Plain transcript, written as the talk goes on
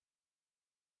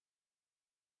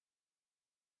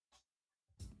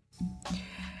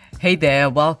Hey there,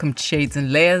 welcome to Shades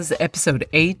and Layers, episode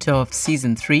 8 of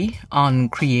season 3 on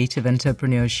creative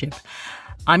entrepreneurship.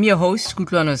 I'm your host,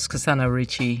 Kutlwanus Kasana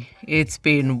Ritchie. It's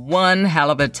been one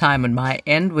hell of a time on my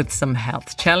end with some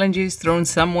health challenges thrown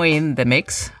somewhere in the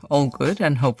mix. All good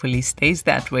and hopefully stays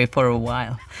that way for a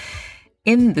while.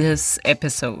 In this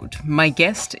episode, my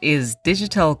guest is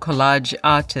digital collage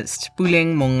artist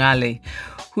Puleng Mongale,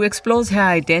 who explores her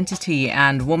identity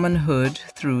and womanhood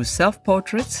through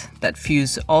self-portraits that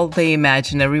fuse all the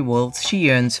imaginary worlds she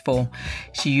yearns for.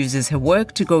 She uses her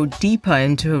work to go deeper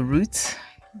into her roots,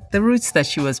 the roots that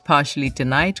she was partially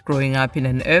denied growing up in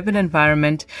an urban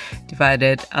environment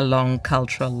divided along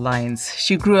cultural lines.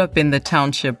 She grew up in the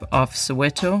township of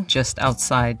Soweto, just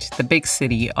outside the big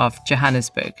city of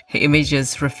Johannesburg. Her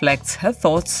images reflect her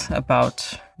thoughts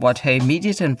about what her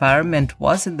immediate environment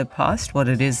was in the past, what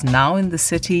it is now in the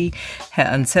city, her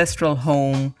ancestral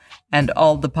home, and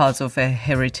all the parts of her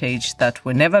heritage that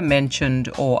were never mentioned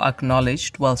or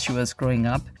acknowledged while she was growing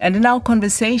up. And in our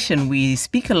conversation, we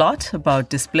speak a lot about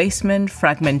displacement,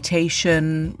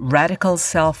 fragmentation, radical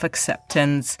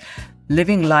self-acceptance,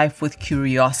 living life with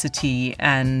curiosity,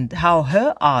 and how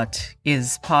her art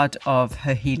is part of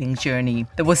her healing journey.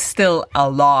 There was still a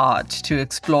lot to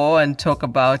explore and talk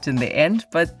about in the end,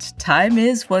 but time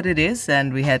is what it is,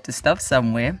 and we had to stop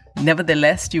somewhere.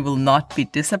 Nevertheless, you will not be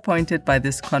disappointed by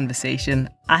this conversation.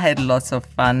 I had lots of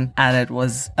fun, and it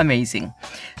was amazing.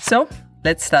 So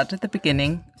let's start at the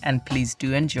beginning, and please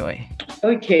do enjoy.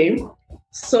 Okay.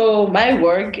 So my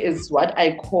work is what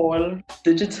I call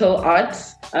digital art,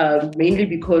 mainly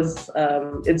because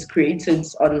it's created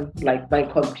on my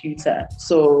computer.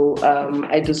 So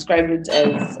I describe it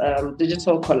as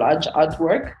digital collage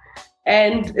artwork.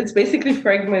 And it's basically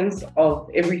fragments of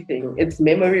everything. It's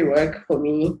memory work for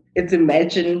me. It's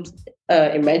imaginary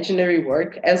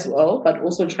work as well, but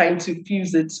also trying to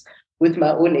fuse it with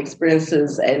my own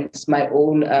experiences and my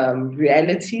own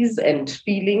realities and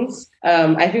feelings.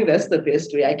 I think that's the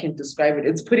best way I can describe it.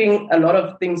 It's putting a lot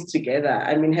of things together.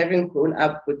 I mean, having grown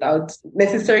up without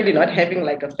necessarily not having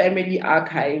like a family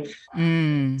archive.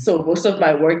 So most of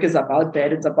my work is about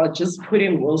that. It's about just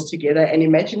putting worlds together and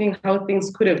imagining how things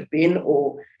could have been,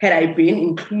 or had I been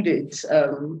included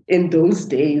in those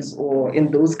days or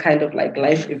in those kind of like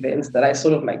life events that I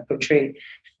sort of like portray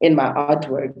in my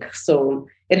artwork. So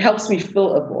it helps me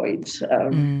fill a void.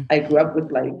 I grew up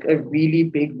with like a really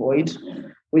big void,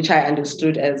 which I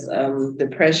understood as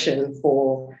depression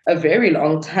for a very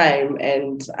long time.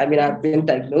 And I mean, I've been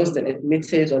diagnosed and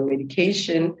admitted on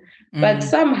medication. But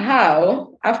somehow,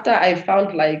 after I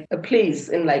found like a place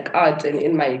in like art and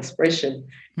in my expression,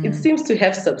 it seems to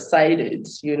have subsided,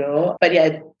 you know. But yeah,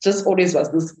 it just always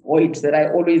was this void that I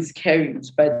always carried.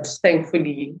 But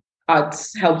thankfully, art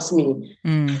helps me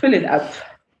fill it up.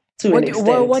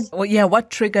 What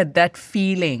triggered that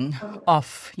feeling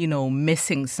of,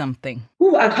 missing something?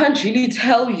 I can't really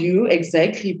tell you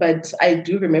exactly, but I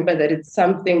do remember that it's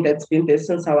something that's been there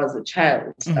since I was a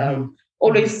child.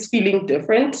 Always feeling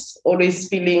different, always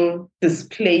feeling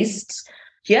displaced.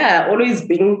 Yeah, always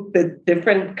being the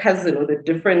different cousin or the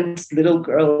different little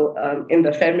girl in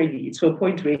the family, to a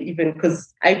point where even,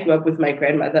 because I grew up with my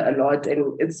grandmother a lot,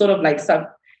 and it's sort of like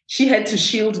she had to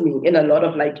shield me in a lot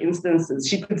of like instances.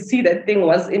 She could see that thing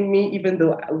was in me, even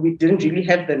though we didn't really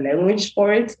have the language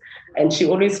for it. And she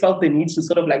always felt the need to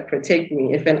sort of like protect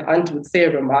me. If an aunt would say a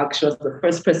remark, she was the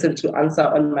first person to answer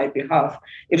on my behalf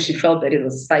if she felt that it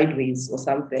was sideways or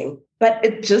something. But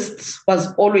it just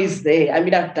was always there. I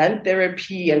mean, I've done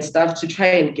therapy and stuff to try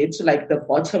and get to like the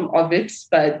bottom of it,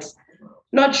 but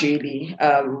not really,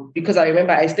 because I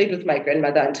remember I stayed with my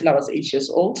grandmother until I was 8 years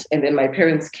old. And then my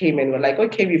parents came and were like,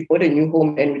 okay, we've bought a new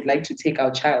home and we'd like to take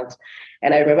our child.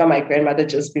 And I remember my grandmother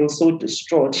just being so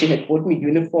distraught. She had bought me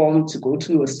uniform to go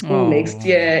to a school next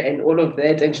year and all of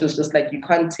that. And she was just like, you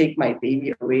can't take my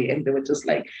baby away. And they were just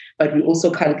like, but we also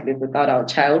can't live without our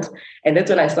child. And that's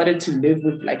when I started to live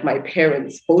with like my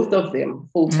parents, both of them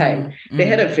full time. They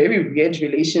had a very weird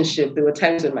relationship. There were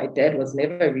times when my dad was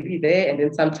never really there. And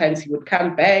then sometimes he would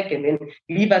come back and then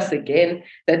leave us again,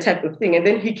 that type of thing. And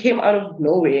then he came out of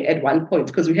nowhere at one point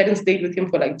because we hadn't stayed with him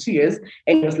for like 2 years.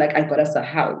 And he was like, I got us a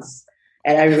house.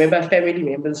 And I remember family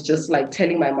members just like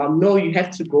telling my mom, no, you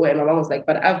have to go. And my mom was like,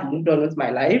 but I've moved on with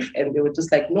my life. And they were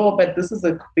just like, no, but this is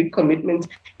a big commitment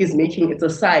he's making. It's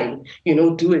a sign,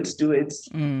 do it.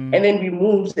 And then we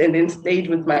moved and then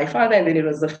stayed with my father. And then it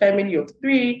was a family of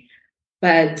 3.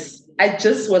 But I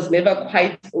just was never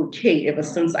quite okay ever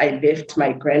since I left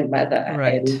my grandmother.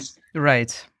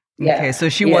 Right. Yeah, okay, so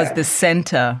she was the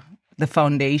center, the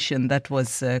foundation that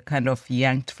was kind of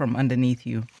yanked from underneath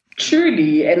you.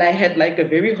 Truly, and I had like a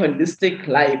very holistic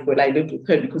life when I lived with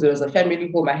her because it was a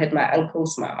family home. I had my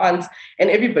uncles, my aunts, and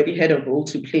everybody had a role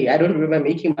to play. I don't remember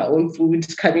making my own food,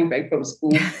 coming back from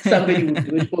school. Somebody would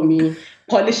do it for me.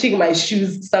 Polishing my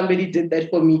shoes, somebody did that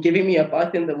for me. Giving me a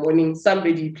bath in the morning,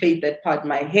 somebody played that part.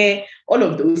 My hair, all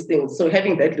of those things. So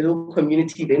having that little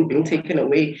community then being taken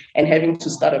away and having to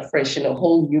start afresh in a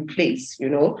whole new place,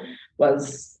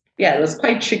 was, yeah, it was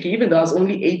quite tricky, even though I was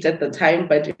only 8 at the time,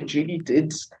 but it really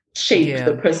did shape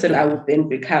the person I would then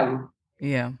become.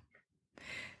 Yeah.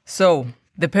 So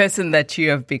the person that you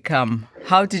have become,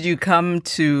 how did you come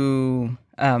to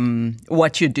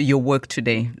what you do, your work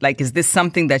today? Like, is this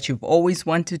something that you've always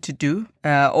wanted to do,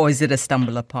 or is it a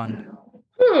stumble upon?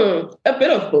 A bit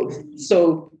of both.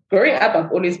 So growing up,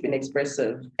 I've always been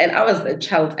expressive. And I was a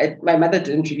child. My mother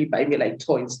didn't really buy me like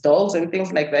toys, dolls and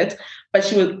things like that. But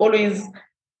she would always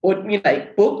bought me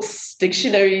like books,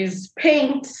 dictionaries,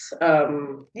 paint,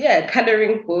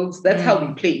 coloring books. That's how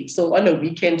we played. So on a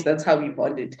weekend, that's how we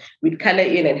bonded. We'd color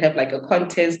in and have like a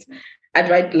contest. I'd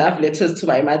write love letters to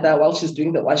my mother while she's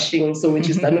doing the washing. So when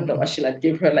she's done with the washing, I'd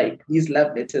give her like these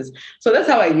love letters. So that's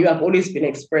how I knew I've always been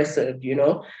expressive,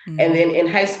 And then in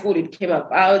high school, it came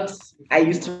about. I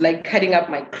used to like cutting up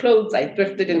my clothes. I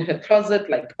thrifted in her closet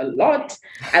like a lot.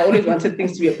 I always wanted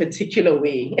things to be a particular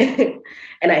way.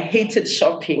 And I hated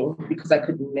shopping because I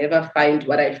could never find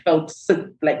what I felt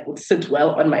would sit well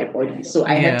on my body. So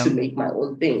I had to make my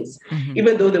own things,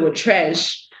 even though they were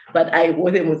trash. But I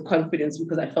wore them with confidence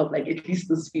because I felt like at least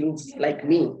this feels like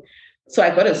me. So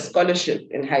I got a scholarship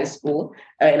in high school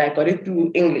and I got it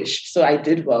through English. So I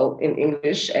did well in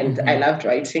English and I loved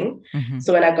writing.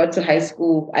 So when I got to high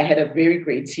school, I had a very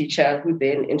great teacher who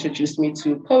then introduced me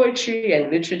to poetry and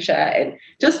literature and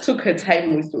just took her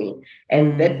time with me.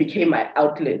 And that became my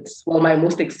outlet, my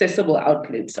most accessible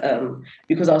outlet,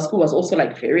 because our school was also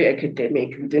like very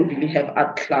academic. We didn't really have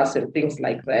art class and things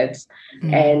like that.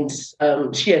 And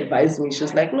she advised me, she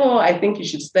was like, no, I think you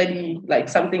should study like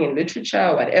something in literature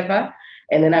or whatever.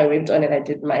 And then I went on and I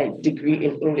did my degree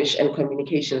in English and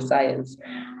communication science.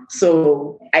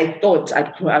 So I thought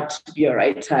I'd grow up to be a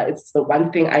writer. It's the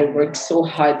one thing I worked so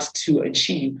hard to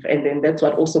achieve. And then that's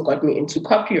what also got me into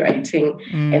copywriting.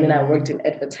 And then I worked in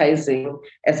advertising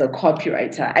as a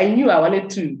copywriter. I knew I wanted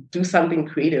to do something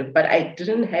creative, but I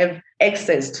didn't have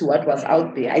access to what was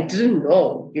out there. I didn't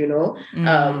know,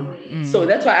 So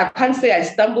that's why I can't say I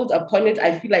stumbled upon it.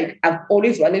 I feel like I've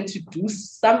always wanted to do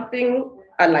something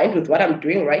aligned with what I'm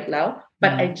doing right now,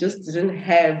 but I just didn't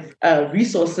have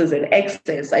resources and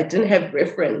access. I didn't have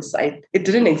reference. It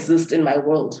didn't exist in my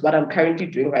world. What I'm currently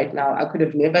doing right now, I could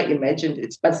have never imagined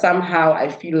it. But somehow I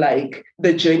feel like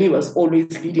the journey was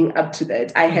always leading up to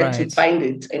that. I had to find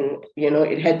it and,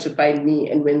 it had to find me.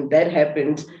 And when that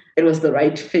happened, it was the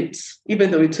right fit,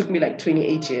 even though it took me like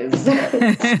 28 years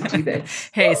to do that.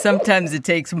 Hey, sometimes it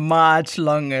takes much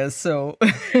longer, so...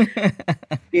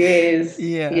 Yes,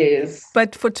 yes.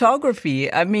 But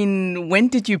photography, I mean, when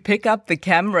did you pick up the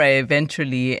camera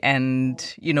eventually and,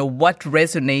 what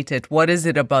resonated? What is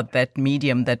it about that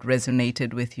medium that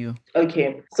resonated with you?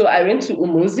 Okay, so I went to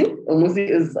Umuzi. Umuzi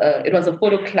it was a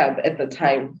photo club at the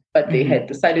time, but they had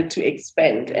decided to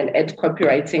expand and add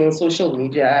copywriting, social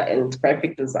media, and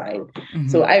graphic design.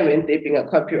 So I went there being a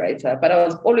copywriter, but I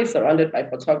was always surrounded by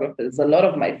photographers. A lot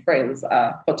of my friends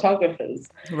are photographers.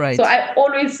 Right. So I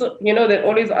always, they'd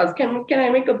always ask, can I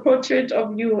make a portrait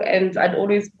of you? And I'd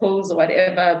always pose or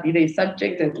whatever, be the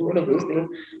subject and do all of those things,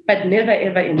 but never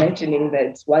ever imagining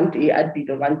that one day I'd be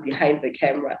the one behind the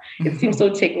camera. It seems so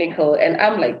technical. And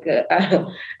I'm like,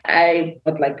 I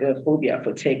got like a phobia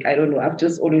for tech. I don't know. I've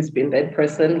just always been that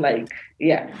person. Like,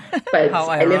 yeah. But how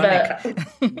I ironic.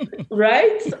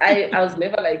 Right? I was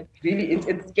never like really,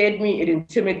 it scared me. It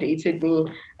intimidated me.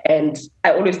 And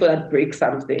I always thought I'd break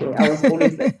something. I was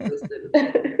always that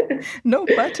person. No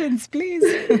buttons, please.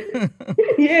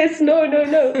 Yes,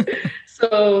 no.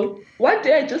 So one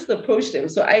day I just approached him.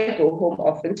 So I go home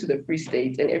often to the Free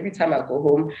State. And every time I go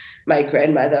home, my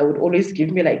grandmother would always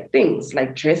give me like things,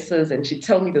 like dresses. And she'd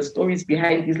tell me the stories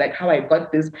behind these, like how I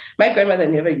got this. My grandmother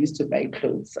never used to buy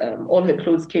clothes. All her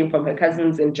clothes came from her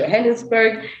cousins in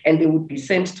Johannesburg and they would be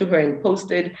sent to her and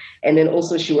posted. And then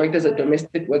also she worked as a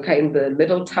domestic worker in the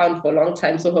little town for a long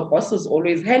time. So her bosses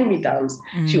always hand-me-downs.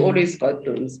 She always got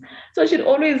those. So she'd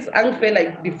always unfair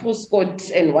like before Scott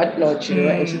and whatnot,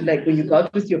 and she'd like, when you go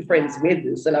out with your friends, wear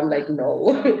this. And I'm like,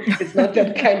 no, it's not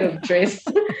that kind of dress.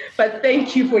 But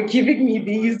thank you for giving me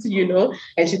these.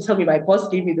 And she'd tell me, my boss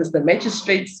gave me this, the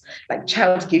magistrate's like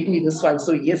child gave me this one.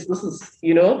 So yes, this is.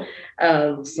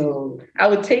 So I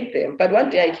would take them. But one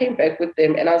day I came back with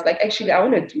them and I was like, actually, I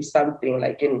want to do something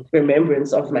like in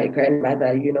remembrance of my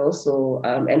grandmother, so,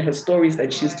 and her stories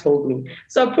that she's told me.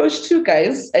 So I approached two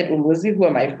guys at Umuzi who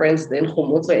are my friends then,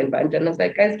 Homoto and Banda. And I was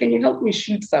like, guys, can you help me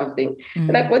shoot something?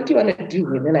 And like, what do you want to do?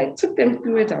 And then I took them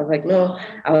through it. I was like, no,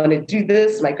 I want to do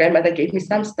this. My grandmother gave me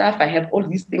some stuff. I have all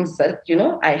these things that,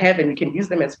 I have, and you can use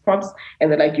them as props. And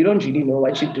they're like, you don't really know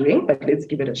what you're doing, but let's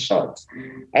give it a shot.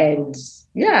 And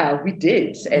yeah, we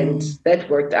did. And that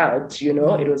worked out,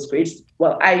 it was great.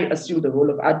 Well, I assumed the role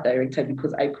of art director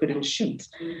because I couldn't shoot.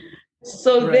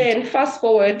 So then fast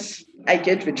forward, I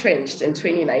get retrenched in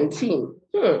 2019.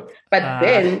 But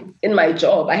then in my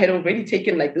job, I had already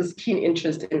taken like this keen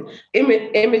interest in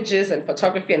images and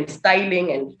photography and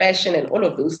styling and fashion and all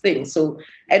of those things. So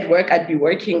at work, I'd be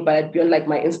working, but I'd be on like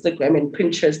my Instagram and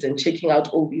Pinterest and checking out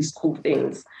all these cool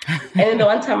things. And then the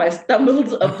one time I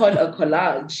stumbled upon a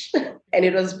collage and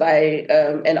it was by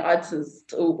an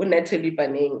artist, Natalie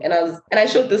Banning. And I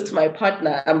showed this to my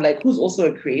partner. I'm like, who's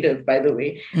also a creative, by the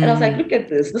way. And I was like, look at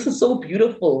this. This is so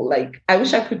beautiful. Like, I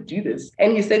wish I could do this.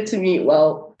 And he said to me,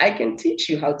 well, I can teach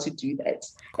you how to do that.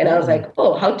 And I was like,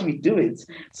 oh, how do we do it?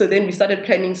 So then we started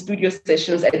planning studio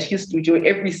sessions at his studio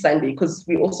every Sunday because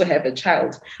we also have a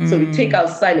child. So we take our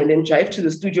son and then drive to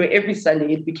the studio every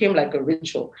Sunday. It became like a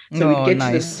ritual. So we'd get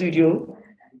to the studio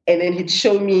and then he'd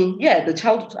show me,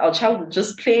 our child would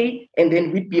just play and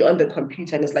then we'd be on the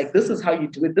computer. And it's like, this is how you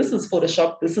do it. This is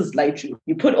Photoshop. This is Lightroom.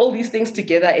 You put all these things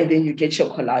together and then you get your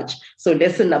collage. So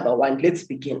lesson number 1, let's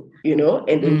begin, And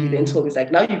then he then told me,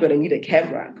 like, now you're going to need a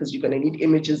camera because you're going to need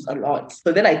images a lot.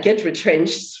 So then I get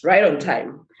retrenched right on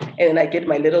time. And then I get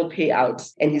my little payout.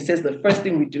 And he says, the first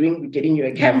thing we're doing, we're getting you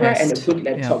a camera and a good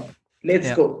laptop.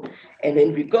 Let's go. And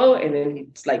then we go, and then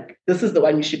it's like, this is the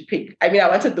one you should pick. I mean, I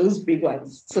wanted those big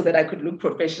ones so that I could look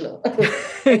professional.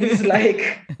 And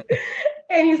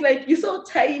he's like, you're so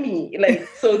tiny. Like,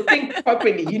 so think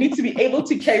properly. You need to be able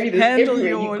to carry this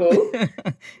everywhere you go.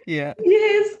 Yeah.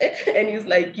 Yes. And he's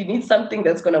like, you need something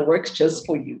that's going to work just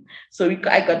for you. So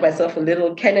I got myself a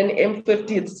little Canon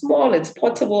M50. It's small, it's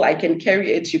portable. I can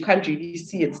carry it. You can't really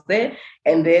see it's there.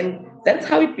 And then that's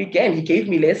how it began. He gave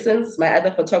me lessons. My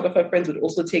other photographer friends would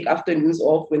also take afternoons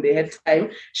off when they had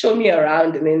time, show me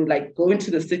around, and then like go into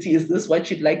the city. Is this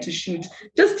what you'd like to shoot?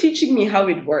 Just teaching me how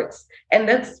it works. And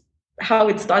that's how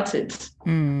it started.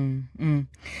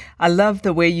 I love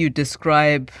the way you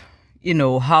describe,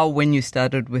 how when you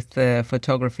started with the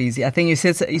photography. I think you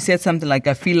said something like,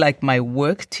 I feel like my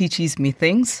work teaches me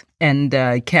things and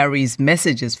carries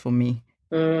messages for me.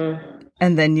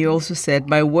 And then you also said,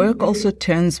 my work also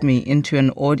turns me into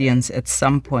an audience at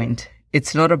some point.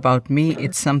 It's not about me,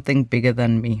 it's something bigger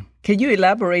than me. Can you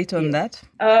elaborate on that?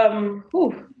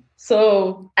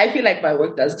 So I feel like my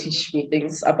work does teach me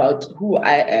things about who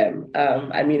I am.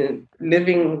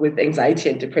 Living with anxiety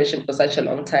and depression for such a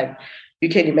long time, you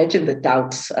can imagine the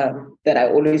doubts that I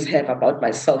always have about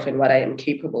myself and what I am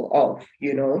capable of,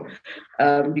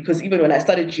 because even when I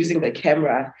started using the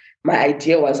camera, my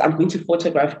idea was I'm going to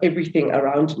photograph everything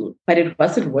around me, but it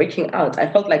wasn't working out.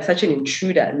 I felt like such an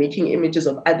intruder making images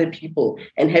of other people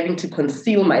and having to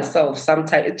conceal myself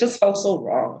sometimes. It just felt so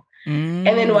wrong. And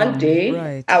then one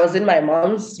day I was in my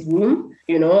mom's room,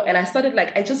 and I started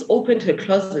I just opened her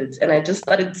closet and I just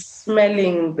started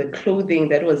smelling the clothing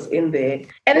that was in there.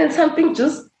 And then something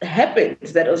just happened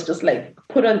that was just like,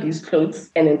 put on these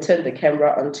clothes and then turn the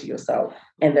camera onto yourself.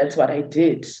 And that's what I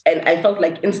did. And I felt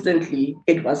like instantly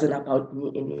it wasn't about me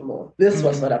anymore. This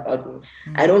was not about me.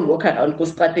 I don't walk around,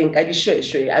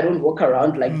 I don't walk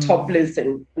around topless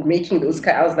and making those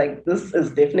kind. I was like, this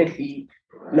is definitely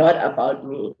not about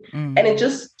me. And it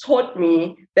just taught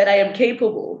me that I am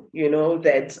capable,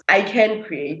 that I can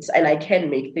create and I can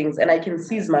make things and I can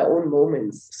seize my own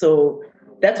moments. So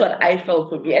that's what I felt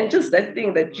for me. And just that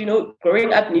thing that,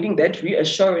 growing up needing that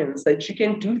reassurance that you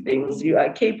can do things, you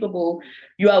are capable,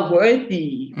 you are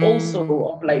worthy also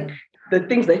of the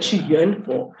things that you yearn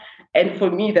for. And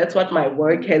for me, that's what my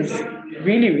work has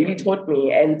really, really taught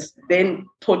me. And then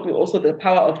taught me also the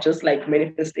power of just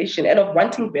manifestation and of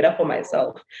wanting better for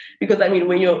myself. Because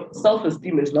when your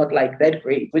self-esteem is not that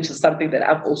great, which is something that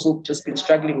I've also just been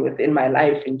struggling with in my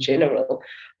life in general,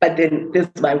 but then this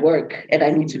is my work and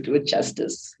I need to do it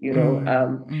justice,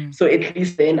 So at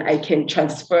least then I can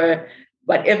transfer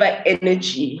whatever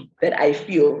energy that I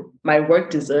feel my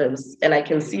work deserves, and I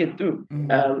can see it through.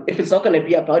 If it's not going to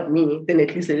be about me, then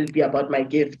at least it'll be about my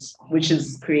gift, which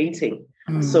is creating.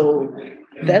 So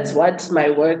that's what my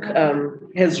work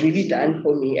has really done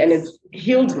for me, and it's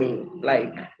healed me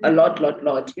like a lot,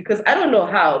 because I don't know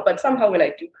how, but somehow when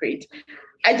I do create,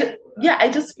 I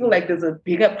just feel like there's a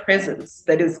bigger presence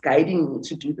that is guiding me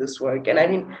to do this work. And I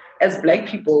mean, as Black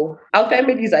people, our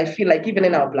families, I feel like even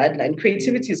in our bloodline,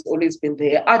 creativity has always been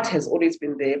there, art has always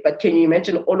been there. But can you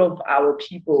imagine all of our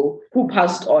people who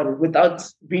passed on without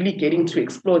really getting to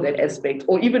explore that aspect?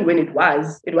 Or even when it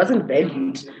wasn't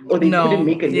valued, or they couldn't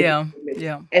make a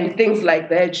living. And things like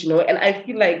that, And I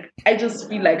just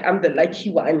feel like I'm the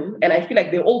lucky one. And I feel like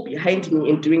they're all behind me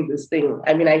in doing this thing.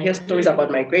 I mean, I hear stories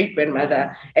about my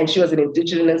great-grandmother, and she was an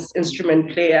indigenous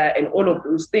instrument player and all of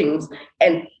those things.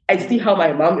 And I see how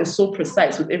my mom is so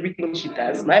precise with everything she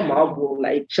does. My mom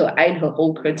she'll iron her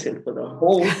whole curtain for the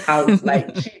whole house.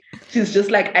 She's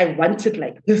just like, I want it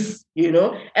like this,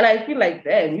 And I feel like,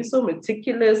 damn, you're so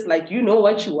meticulous. Like, you know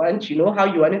what you want, you know how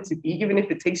you want it to be, even if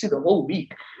it takes you the whole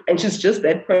week. And she's just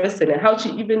that person. And how she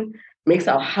even makes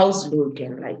our house look,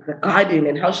 and like the garden,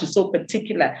 and how she's so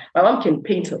particular. My mom can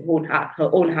paint her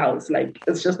own house. Like,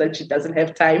 it's just that she doesn't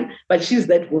have time, but she's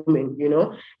that woman,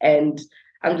 And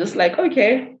I'm just like,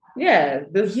 okay,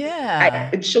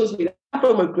 it shows me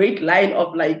from a great line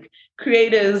of like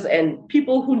creators and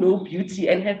people who know beauty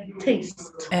and have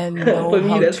taste. And know for me,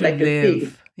 how that's to like live. A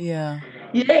thing. Yeah.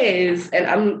 Yes.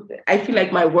 And I feel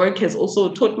like my work has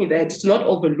also taught me that to not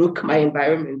overlook my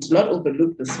environment, to not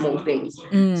overlook the small things.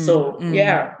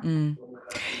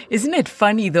 Isn't it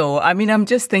funny though? I mean, I'm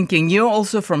just thinking, you're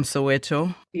also from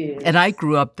Soweto, and I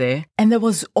grew up there, and there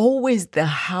was always the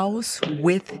house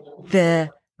with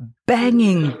the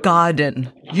banging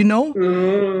garden,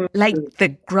 Like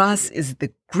the grass is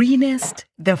the greenest,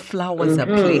 the flowers are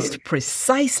placed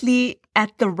precisely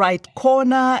at the right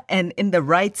corner and in the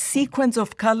right sequence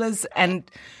of colors. And,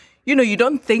 you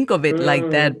don't think of it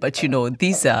like that, but,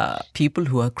 these are people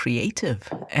who are creative.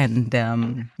 And,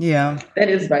 That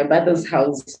is my mother's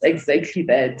house, exactly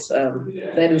that.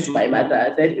 That is my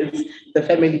mother. That is the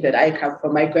family that I come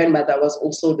from. My grandmother was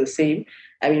also the same.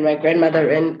 I mean, my grandmother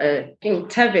ran a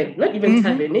tavern, not even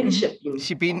tavern, maybe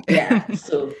Shebeen.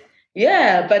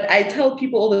 But I tell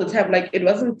people all the time, like, it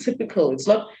wasn't typical. It's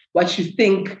not what you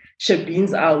think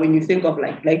shebeens are when you think of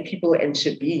like Black people and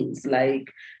shebeens.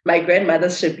 Like, my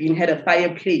grandmother's shebeen had a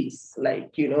fireplace,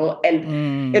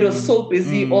 and it was so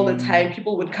busy all the time.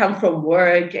 People would come from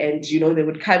work and, they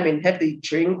would come and have their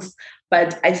drinks.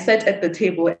 But I sat at the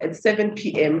table at 7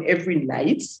 p.m. every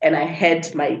night and I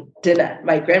had my dinner.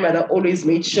 My grandmother always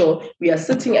made sure we are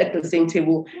sitting at the same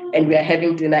table and we are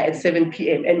having dinner at 7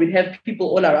 p.m. And we'd have people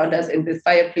all around us and the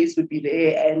fireplace would be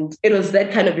there. And it was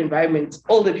that kind of environment.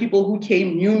 All the people who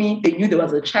came knew me. They knew there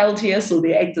was a child here, so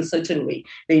they act a certain way.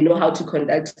 They know how to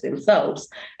conduct themselves.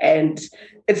 And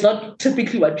it's not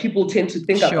typically what people tend to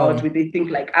think about when they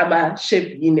think like I'm a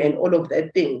shebeen and all of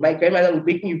that thing. My grandmother would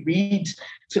make me read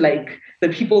to like the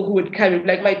people who would come and be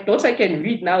like, my daughter can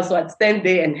read now. So I'd stand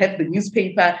there and have the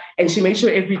newspaper, and she made sure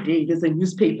every day there's a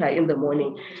newspaper in the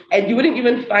morning. And you wouldn't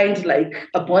even find like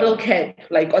a bottle cap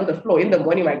like on the floor in the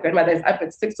morning. My grandmother is up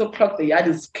at 6 o'clock. The yard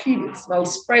is clean. It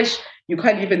smells fresh. You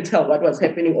can't even tell what was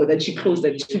happening or that she closed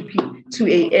at 2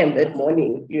 a.m. that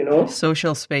morning,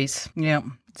 Social space. Yeah.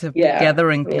 It's a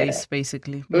gathering place,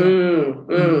 basically.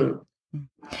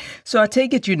 So I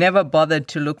take it you never bothered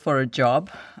to look for a job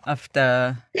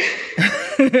after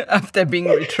after being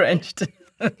retrenched.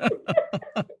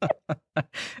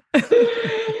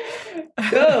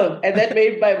 No, and that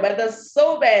made my mother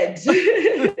so bad.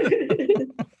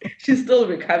 She's still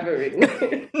recovering.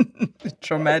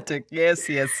 Traumatic, yes.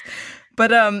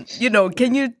 But,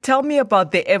 can you tell me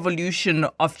about the evolution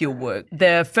of your work?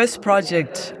 The first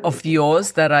project of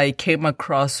yours that I came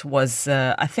across was,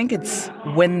 I think it's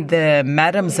When the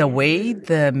Madam's Away,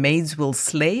 the Maids Will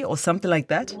Slay, or something like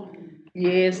that?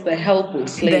 Yes, The Help Will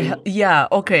Slay.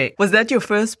 Okay. Was that your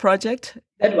first project?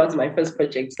 That was my first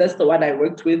project. That's the one I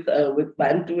worked with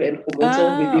Bantu and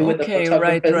Kumoto. With the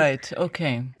photographers. Right.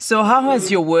 Okay. So how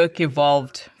has your work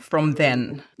evolved from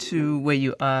then to where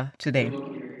you are today?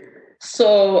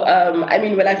 So,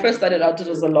 when I first started out, it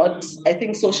was a lot, I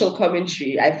think, social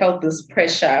commentary. I felt this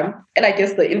pressure, and I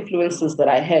guess the influences that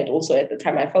I had also at the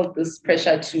time, I felt this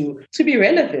pressure to be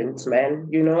relevant, man.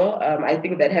 I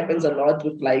think that happens a lot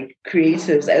with like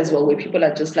creatives as well, where people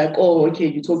are just like, oh, okay,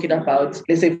 you're talking about,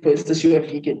 let's say, for instance, you're a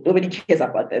vegan. Nobody cares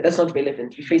about that. That's not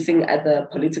relevant. You're facing other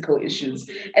political issues.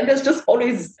 And there's just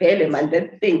always man,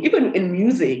 that thing, even in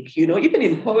music, even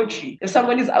in poetry. If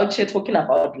someone is out here talking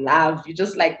about love, you're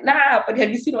just like, nah, but have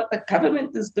you seen what the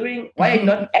government is doing? Why are you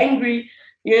not angry?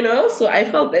 So I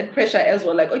felt that pressure as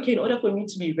well. Like, okay, in order for me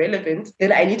to be relevant,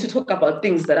 then I need to talk about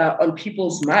things that are on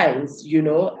people's minds.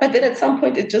 But then at some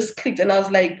point it just clicked and I was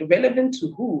like, relevant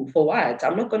to who? For what?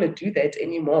 I'm not going to do that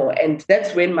anymore. And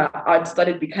that's when my art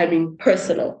started becoming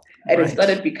personal. And It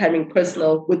started becoming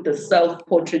personal with the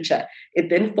self-portraiture. It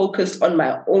then focused on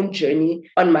my own journey,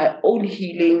 on my own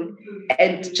healing,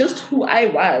 and just who I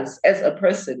was as a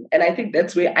person. And I think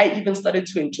that's where I even started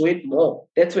to enjoy it more.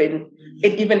 That's when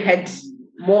it even had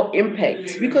more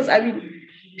impact, because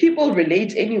people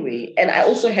relate anyway. And I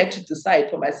also had to decide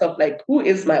for myself, like, who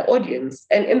is my audience?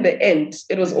 And in the end,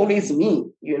 it was always me.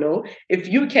 If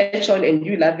you catch on and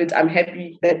you love it, I'm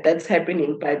happy that that's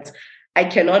happening. But I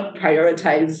cannot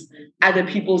prioritize other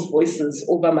people's voices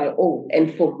over my own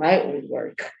and for my own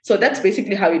work. So that's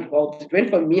basically how it evolved. It went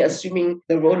from me assuming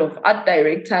the role of art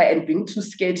director and being too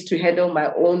scared to handle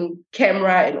my own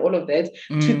camera and all of that,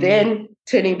 to then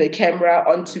turning the camera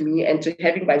onto me and to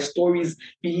having my stories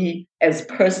be as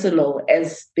personal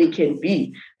as they can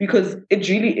be. Because it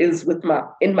really is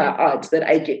in my art that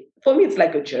I get. For me, it's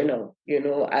like a journal,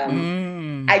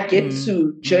 I get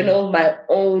to journal my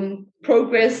own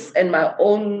progress and my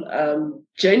own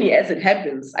journey as it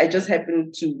happens. I just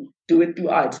happen to do it through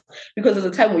art, because there's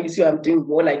a time when you see I'm doing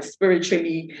more like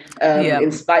spiritually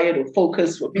inspired or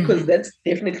focused, because that's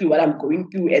definitely what I'm going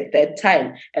through at that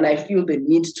time. And I feel the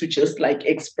need to just like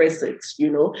express it.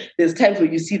 There's times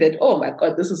where you see that, oh my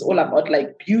God, this is all about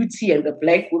like beauty and the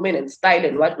Black woman and style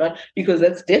and whatnot, because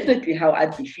that's definitely how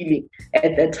I'd be feeling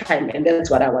at that time. And that's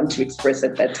what I want to express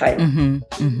at that time.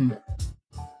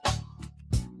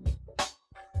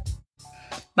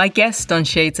 My guest on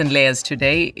Shades and Layers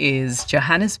today is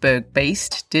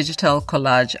Johannesburg-based digital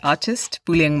collage artist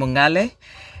Puleng Mongale.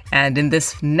 And in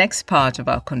this next part of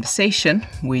our conversation,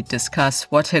 we discuss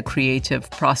what her creative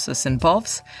process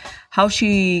involves, how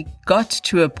she got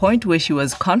to a point where she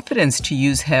was confident to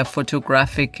use her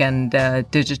photographic and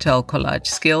digital collage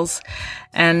skills,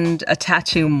 and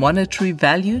attaching monetary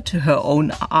value to her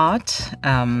own art,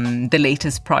 the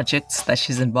latest projects that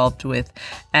she's involved with,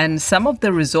 and some of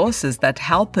the resources that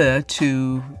help her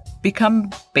to become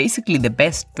basically the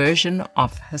best version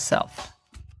of herself.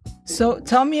 So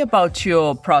tell me about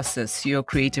your process, your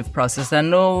creative process. I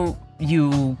know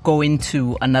you go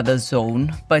into another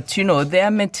zone, but, there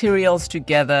are materials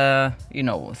together,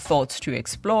 thoughts to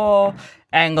explore,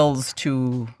 angles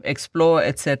to explore,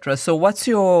 etc. So what's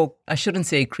your, I shouldn't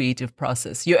say creative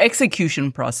process, your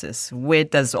execution process? Where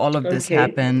does all of this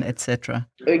happen, etc.?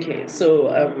 Okay, so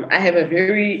I have a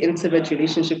very intimate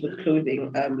relationship with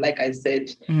clothing. Like I said,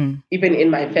 even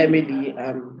in my family,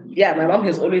 my mom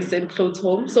has always sent clothes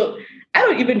home. So I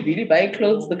don't even really buy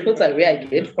clothes. The clothes I wear, I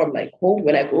get from like home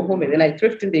when I go home, and then I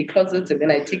thrift in the closets, and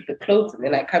then I take the clothes and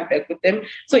then I come back with them.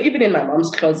 So even in my mom's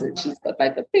closet, she's got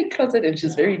like a big closet and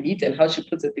she's very neat in how she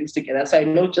puts the things together. So I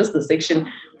know just the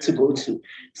section to go to.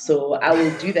 So I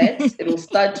will do that. It will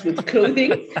start with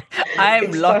clothing.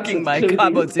 I'm locking my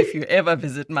cupboards if you ever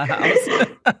visit my house.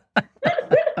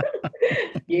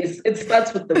 Yes, it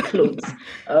starts with the clothes.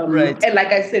 Right. And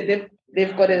like I said,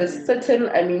 they've got a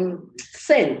certain,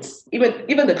 scent.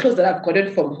 Even the clothes that I've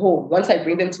gotten from home, once I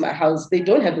bring them to my house, they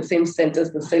don't have the same scent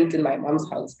as the scent in my mom's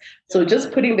house. So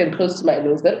just putting them close to my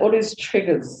nose, that always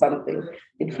triggers something.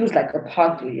 It feels like a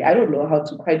pathway. I don't know how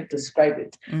to quite describe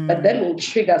it, but that will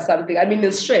trigger something.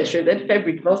 It's stretch, right? That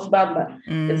fabric, no bamba.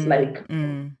 It's like...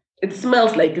 It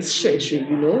smells like it's stretchy,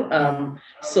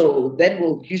 so that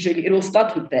it will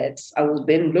start with that. I will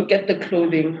then look at the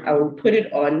clothing, I will put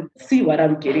it on, see what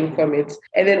I'm getting from it.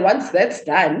 And then once that's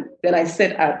done, then I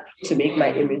set up to make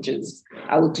my images.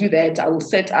 I will do that. I will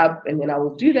set up, and then I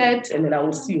will do that, and then I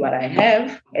will see what I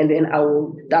have. And then I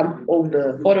will dump all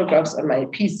the photographs on my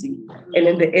PC. And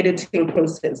then the editing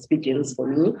process begins for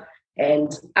me.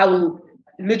 And I will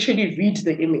literally read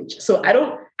the image. So I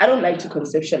don't like to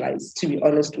conceptualize, to be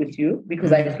honest with you,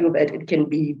 because I feel that it can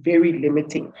be very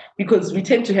limiting, because we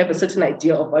tend to have a certain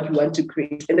idea of what we want to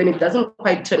create, and then it doesn't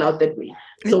quite turn out that way.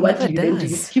 So what do you then do?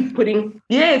 You keep putting,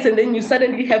 and then you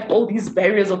suddenly have all these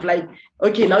barriers of like,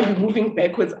 okay, now you're moving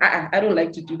backwards. I don't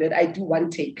like to do that. I do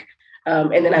one take.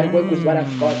 And then I work with what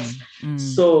I've got.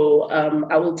 So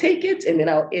I will take it and then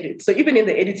I'll edit. So even in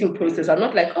the editing process, I'm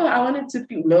not like, I want it to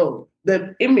feel. No,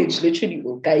 the image literally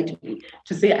will guide me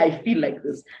to say, I feel like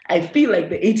this. I feel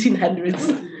like the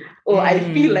 1800s or I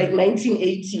feel like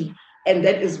 1980. And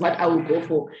that is what I will go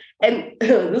for. And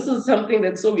this is something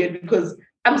that's so weird because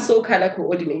I'm so color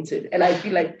coordinated, and I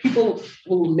feel like people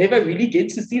will never really get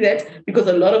to see that because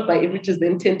a lot of my images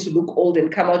then tend to look old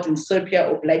and come out in sepia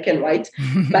or black and white.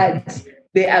 But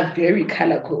they are very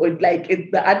colorful.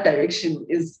 The art direction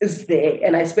is there,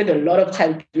 and I spend a lot of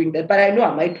time doing that. But I know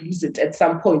I might lose it at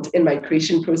some point in my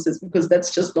creation process because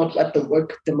that's just not what the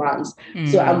work demands.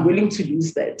 So I'm willing to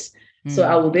lose that. So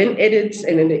I will then edit,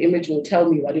 and then the image will tell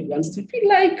me what it wants to feel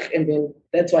like, and then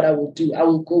that's what I will do. I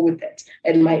will go with that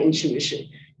and my intuition.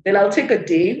 Then I'll take a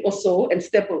day or so and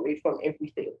step away from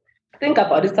everything. Think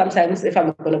about it sometimes if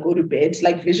I'm going to go to bed,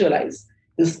 like visualize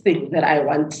this thing that I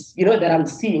want, that I'm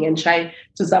seeing, and try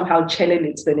to somehow channel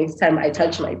it the next time I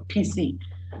touch my PC.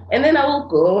 And then I will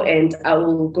go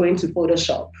into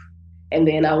Photoshop, and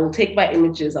then I will take my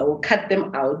images, I will cut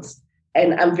them out.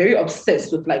 And I'm very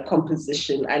obsessed with like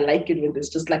composition. I like it when there's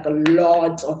just like a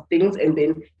lot of things and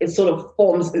then it sort of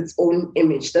forms its own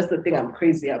image. That's the thing I'm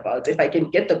crazy about. If I can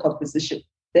get the composition,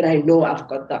 then I know I've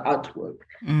got the artwork.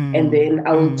 And then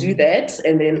I will do that.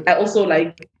 And then I also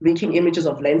like making images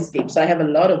of landscapes. So I have a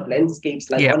lot of landscapes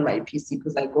on my PC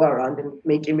because I go around and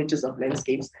make images of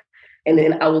landscapes. And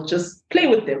then I will just play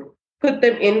with them, put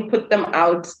them in, put them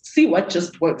out, see what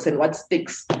just works and what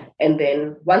sticks. And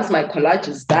then once my collage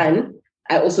is done,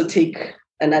 I also take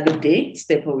another day,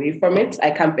 step away from it.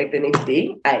 I come back the next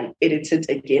day, I edit it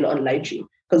again on Lightroom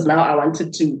because now I want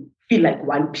it to feel like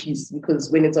one piece, because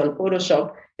when it's on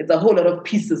Photoshop, it's a whole lot of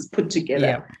pieces put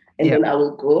together. Then I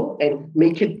will go and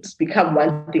make it become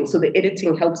one thing. So the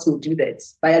editing helps me do that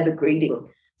via the grading.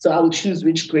 So I will choose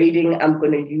which grading I'm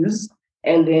going to use.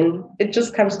 And then it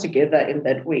just comes together in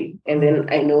that way. And then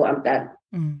I know I'm done.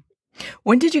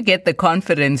 When did you get the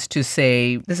confidence to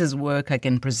say, this is work I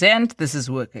can present, this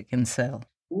is work I can sell?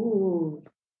 Ooh,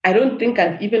 I don't think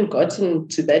I've even gotten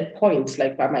to that point,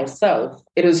 like by myself.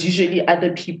 It was usually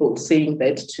other people saying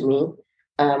that to me,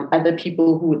 other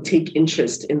people who would take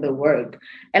interest in the work.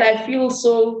 And I feel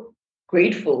so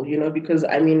grateful, because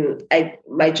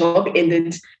my job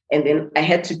ended and then I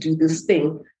had to do this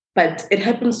thing. But it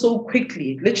happened so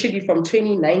quickly. Literally from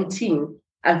 2019,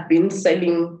 I've been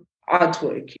selling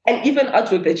artwork, and even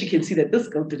artwork that you can see that this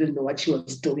girl didn't know what she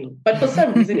was doing. But for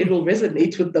some reason, it will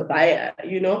resonate with the buyer,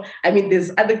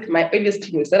 There's my earliest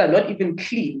clean works that are not even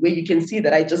clean, where you can see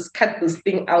that I just cut this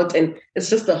thing out and it's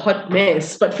just a hot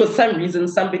mess. But for some reason,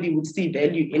 somebody would see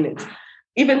value in it.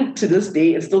 Even to this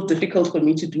day, it's still difficult for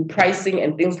me to do pricing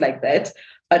and things like that.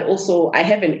 But also, I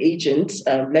have an agent,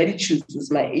 Latitude is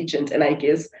my agent, and I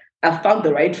guess I found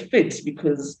the right fit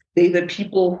because they're the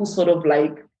people who sort of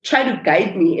like try to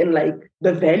guide me in like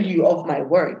the value of my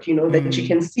work, that you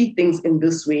can see things in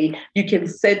this way, you can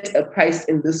set a price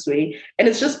in this way. And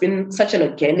it's just been such an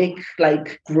organic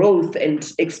like growth and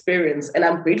experience. And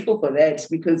I'm grateful for that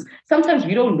because sometimes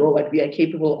we don't know what we are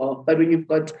capable of, but when you've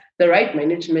got the right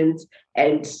management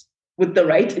and with the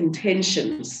right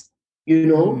intentions,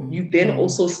 you then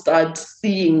also start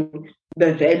seeing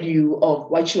the value of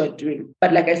what you are doing.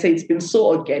 But like I say, it's been so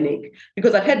organic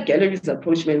because I've had galleries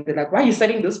approach me and they're like, why are you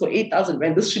selling this for 8,000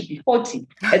 rand? This should be 40.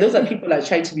 And those are people I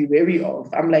try to be wary of.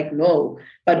 I'm like, no.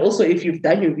 But also if you've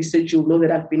done your research, you'll know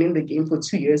that I've been in the game for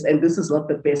 2 years and this is not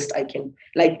the best I can,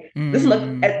 this is not,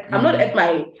 I'm not at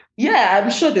my,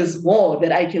 I'm sure there's more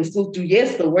that I can still do.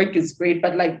 Yes, the work is great,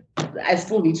 but I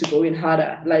still need to go in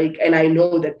harder. And I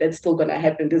know that that's still going to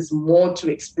happen. There's more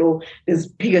to explore. There's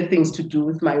bigger things to do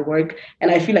with my work.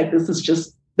 And I feel like this is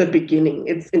just the beginning.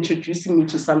 It's introducing me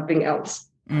to something else.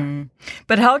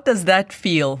 But how does that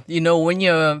feel, when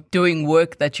you're doing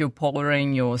work that you're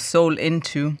pouring your soul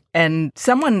into and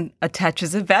someone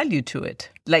attaches a value to it,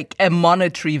 like a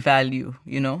monetary value,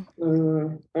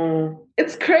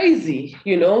 It's crazy,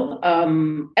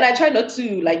 and I try not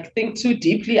to think too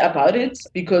deeply about it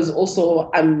because also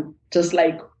I'm just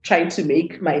trying to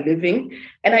make my living.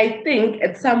 And I think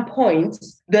at some point,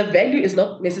 the value is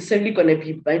not necessarily going to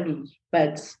be money,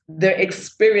 but the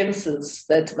experiences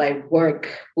that my work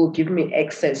will give me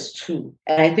access to.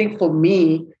 And I think for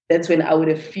me, that's when I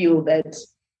would feel that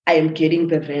I am getting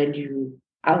the value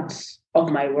out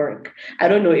of my work. I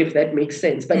don't know if that makes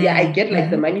sense, but I get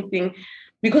the money thing.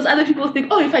 Because other people think,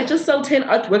 oh, if I just sell 10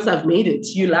 artworks, I've made it.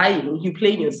 You're lying. You're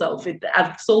playing yourself.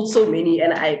 I've sold so many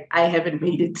and I haven't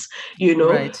made it,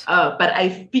 Right. But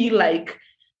I feel like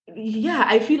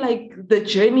the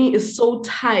journey is so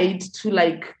tied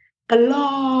to a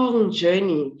long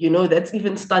journey, that's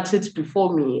even started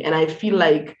before me. And I feel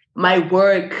like my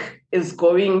work is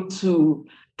going to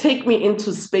take me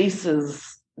into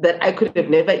spaces that I could have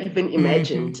never even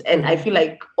imagined. And I feel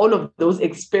like all of those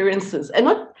experiences, and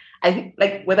I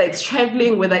think whether it's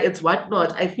traveling, whether it's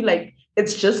whatnot, I feel like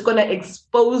it's just going to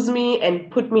expose me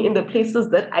and put me in the places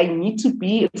that I need to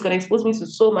be. It's going to expose me to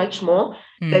so much more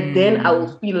that then I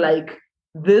will feel like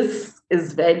this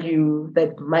is value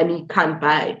that money can't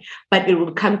buy, but it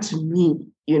will come to me,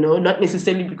 not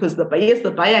necessarily because the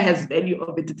buyer has value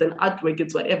of it. It's an artwork,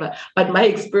 it's whatever. But my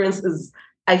experience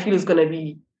I feel is going to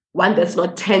be one that's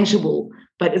not tangible,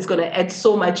 but it's going to add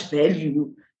so much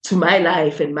value to my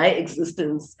life and my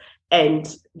existence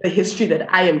and the history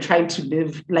that I am trying to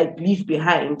leave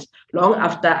behind long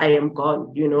after I am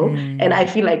gone, And I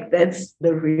feel like that's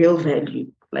the real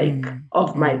value,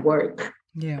 of my work.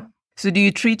 Yeah. So do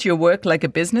you treat your work like a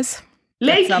business?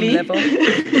 Lately, at some level?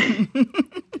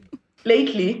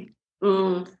 Lately,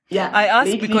 yeah. I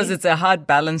ask because it's a hard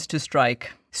balance to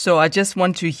strike. So I just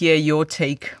want to hear your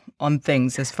take on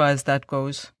things as far as that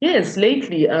goes. Yes,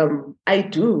 lately, I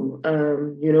do,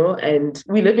 and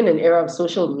we live in an era of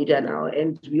social media now,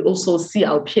 and we also see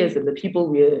our peers and the people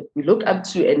we look up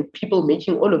to and people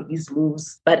making all of these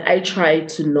moves. But I try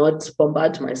to not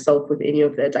bombard myself with any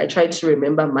of that. I try to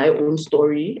remember my own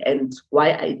story and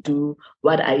why I do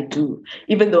what I do,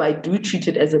 even though I do treat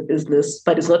it as a business,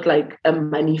 but it's not like a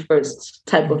money first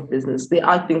type of business. There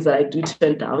are things that I do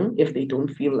turn down if they don't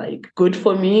feel like good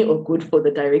for me or good for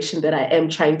the direction that I am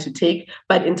trying to take.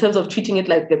 But in terms of treating it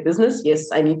like a business,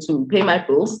 yes, I need to pay my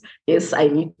bills. Yes, I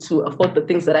need to afford the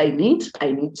things that I need.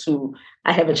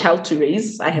 I have a child to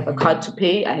raise. I have a car to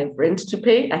pay. I have rent to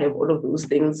pay. I have all of those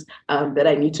things that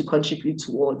I need to contribute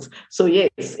towards. So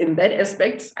yes, in that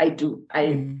aspect, I do.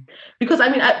 Because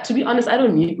to be honest, I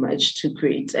don't need much to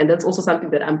create. And that's also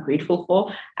something that I'm grateful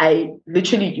for. I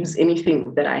literally use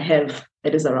anything that I have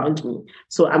that is around me.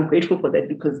 So I'm grateful for that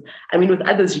because, with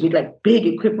others, you need like big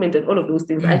equipment and all of those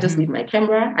things. I just need my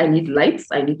camera. I need lights.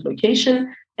 I need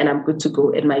location. And I'm good to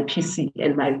go. And my PC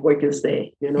and my work is there,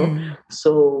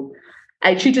 So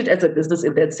I treat it as a business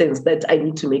in that sense that I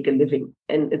need to make a living.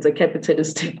 And it's a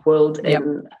capitalistic world.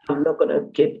 And I'm not going to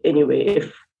get anywhere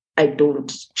if I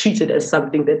don't treat it as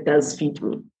something that does feed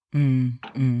me.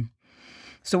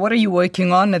 So what are you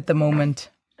working on at the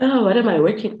moment? Oh, what am I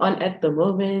working on at the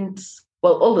moment?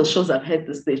 Well, all the shows I've had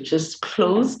they just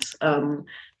closed.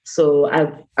 So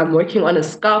I'm working on a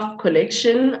scarf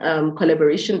collection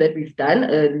collaboration that we've done,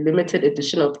 a limited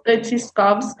edition of 30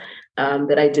 scarves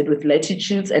that I did with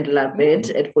Latitudes and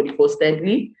Laved at 44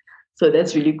 Stanley. So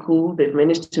that's really cool. They've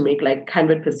managed to make like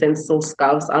 100% silk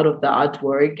scarves out of the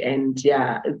artwork. And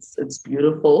yeah, it's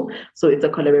beautiful. So it's a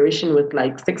collaboration with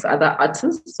like 6 other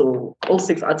artists. So all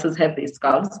 6 artists have these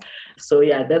scarves. So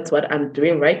yeah, that's what I'm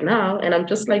doing right now. And I'm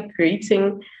just like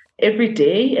creating every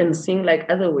day and seeing like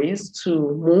other ways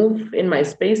to move in my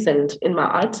space and in my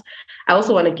art. I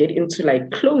also want to get into like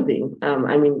clothing.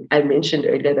 I mentioned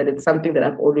earlier that it's something that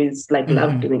I've always like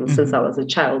loved doing since I was a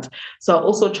child. So I'm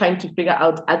also trying to figure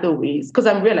out other ways because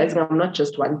I'm realizing I'm not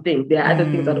just one thing. There are other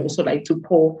things that I also like to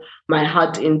pour my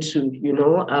heart into,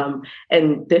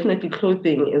 and definitely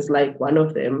clothing is like one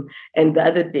of them. And the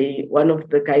other day, one of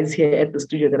the guys here at the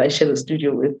studio that I share the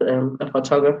studio with, a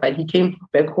photographer, he came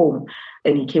back home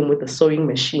and he came with a sewing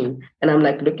machine. And I'm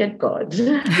like, look at God.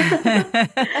 Yeah.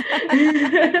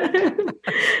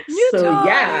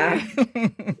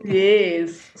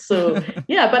 Yes. So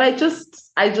yeah, but I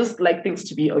just like things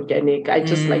to be organic. I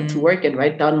just like to work and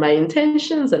write down my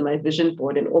intentions and my vision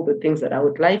board and all the things that I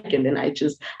would like. And then I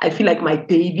feel like my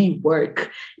daily work,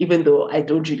 even though I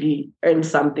don't really earn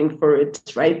something for it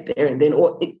right there and then,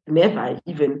 or it never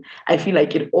even, I feel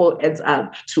like it all adds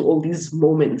up to all these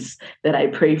moments that I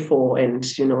pray for. And,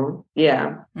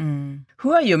 yeah.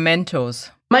 Who are your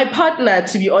mentors? My partner,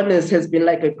 to be honest, has been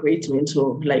like a great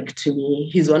mentor, like to me.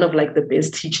 He's one of like the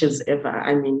best teachers ever.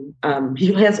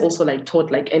 He has also like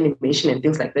taught like animation and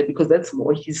things like that because that's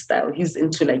more his style. He's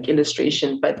into like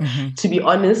illustration. But to be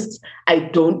honest, I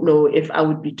don't know if I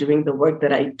would be doing the work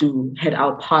that I do had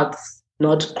our paths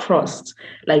not crossed.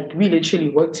 Like we literally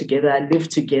work together, live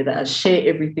together, share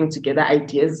everything together,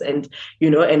 ideas. And,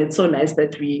 and it's so nice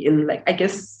that we in like, I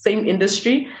guess, same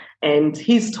industry. And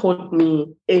he's taught me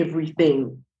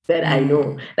everything that I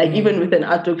know. Like even with an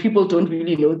artwork, people don't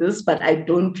really know this, but I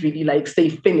don't really like say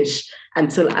finish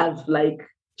until I've like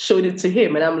showed it to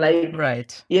him. And I'm like,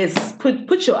 right. Yes,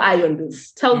 put your eye on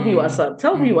this. Tell me what's up.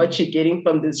 Tell me what you're getting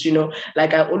from this,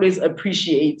 Like I always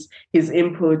appreciate his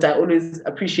input. I always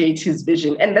appreciate his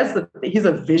vision. And he's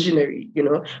a visionary,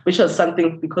 which was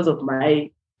something because of my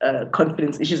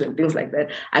confidence issues and things like that.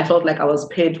 I felt like I was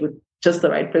paired with just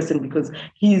the right person because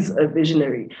he's a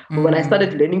visionary. But when I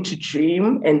started learning to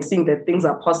dream and seeing that things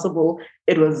are possible,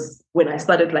 it was when I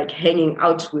started like hanging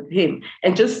out with him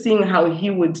and just seeing how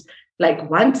he would like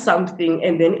want something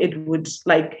and then it would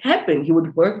like happen. He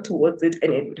would work towards it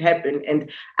and it would happen.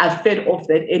 And I fed off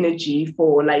that energy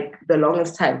for like the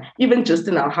longest time, even just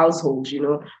in our household,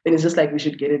 when it's just like, we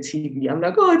should get a TV. I'm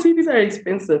like, oh, TVs are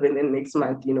expensive. And then next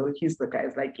month, he's the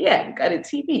guy's like, yeah, we got a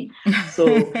TV. So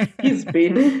he's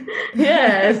been,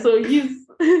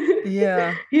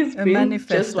 he's been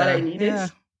just what I needed. Yeah.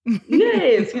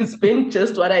 Yes, he's been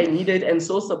just what I needed and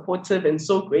so supportive and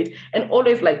so great and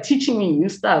always like teaching me new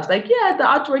stuff. Like, yeah, the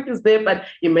artwork is there, but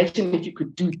imagine if you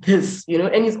could do this,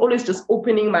 and he's always just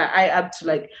opening my eye up to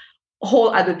like whole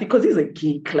other thing because he's a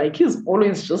geek. Like he's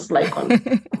always just like on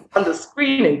the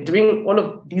screen and doing all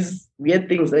of these weird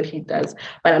things that he does.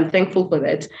 But I'm thankful for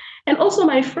that. And also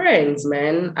my friends,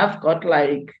 man, I've got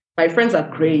like, my friends are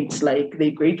great. Like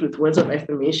they're great with words of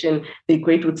affirmation. They're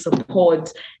great with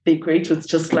support. They're great with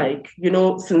just like,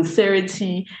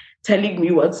 sincerity, telling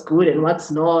me what's good and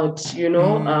what's not,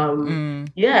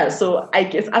 Yeah. So I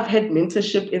guess I've had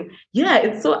mentorship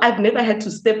I've never had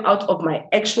to step out of my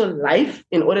actual life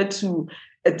in order to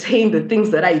attain the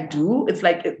things that I do. It's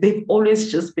like they've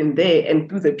always just been there, and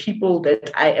through the people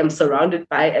that I am surrounded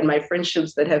by and my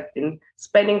friendships that have been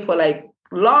spanning for like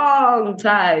long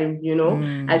time,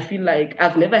 I feel like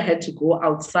I've never had to go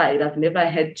outside. I've never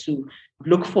had to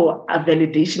look for a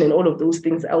validation and all of those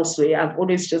things elsewhere. I've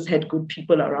always just had good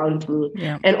people around me.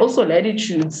 Yeah. And also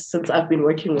Latitudes, since I've been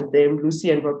working with them, Lucy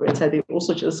and Roberta, they're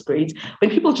also just great. When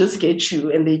people just get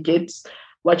you and they get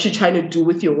what you're trying to do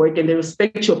with your work and they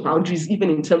respect your boundaries, even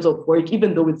in terms of work,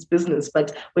 even though it's business.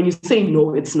 But when you say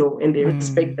no, it's no. And they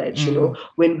respect that,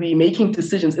 when we're making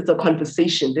decisions, it's a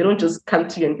conversation. They don't just come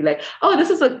to you and be like,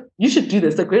 oh, you should do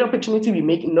this. A great opportunity we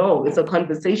make. No, it's a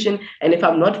conversation. And if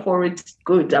I'm not for it,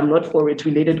 good. I'm not for it.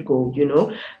 We let it go,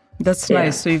 That's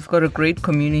nice. So you've got a great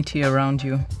community around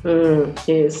you.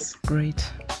 Yes. Great.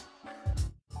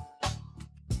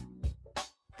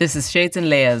 This is Shades and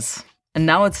Layers. And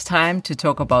now it's time to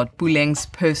talk about Puleng's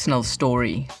personal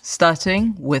story,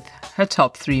 starting with her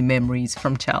top 3 memories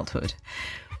from childhood.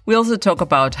 We also talk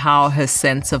about how her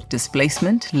sense of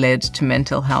displacement led to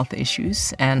mental health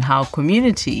issues and how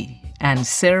community and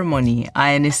ceremony are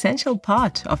an essential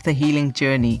part of the healing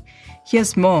journey.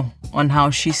 Here's more on how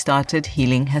she started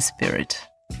healing her spirit.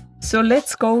 So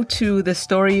let's go to the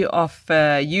story of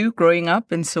you growing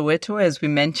up in Soweto, as we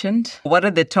mentioned. What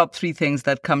are the top 3 things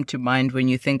that come to mind when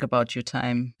you think about your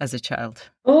time as a child?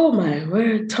 Oh my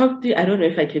word, top 3. I don't know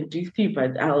if I can do 3,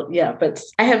 but but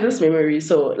I have this memory.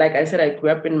 So like I said, I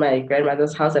grew up in my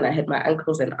grandmother's house and I had my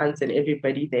uncles and aunts and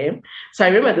everybody there. So I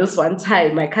remember this one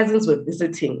time, my cousins were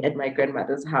visiting at my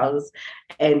grandmother's house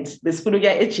and this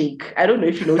Fuluga Jake. I don't know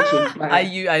if you know Jake.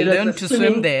 I learned to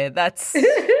swim there. That's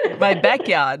my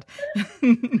backyard.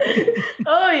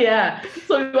 Oh yeah.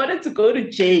 So we wanted to go to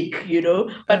Jake,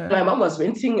 but my mom was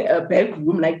renting a back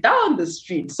room like down the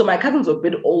street. So my cousins were a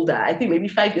bit older. I think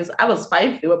maybe 5 years. I was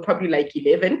 5. They were probably like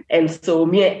 11. And so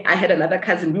I had another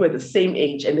cousin. We were the same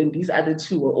age. And then these other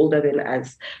 2 were older than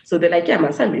us. So they're like, yeah,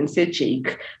 my son been said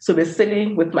Jake. So we're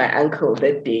sitting with my uncle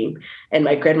that day. And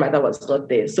my grandmother was not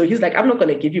there. So he's like, I'm not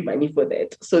going to give you money for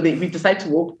that. So we decide to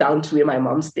walk down to where my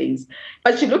mom stays.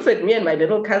 But she looks at me and my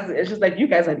little cousin and she's like, you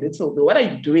guys are little though. What are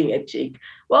you doing at Jake?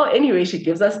 Well, anyway, she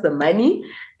gives us the money.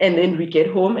 And then we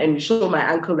get home and we show my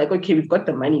uncle like, okay, we've got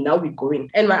the money. Now we're going.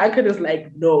 And my uncle is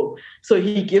like, no. So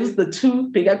he gives the 2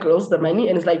 bigger girls the money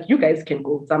and it's like, you guys can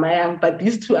go, Zamaya, but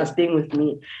these 2 are staying with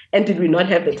me. And did we not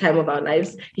have the time of our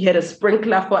lives? He had a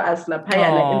sprinkler for us,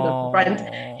 Lapayana in the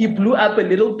front. He blew up a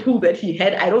little pool that he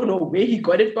had. I don't know where he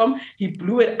got it from. He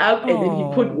blew it up and then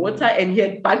he put water and he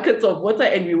had buckets of water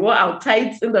and we wore our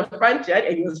tights in the front yard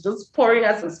and he was just pouring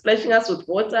us and splashing us with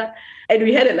water. And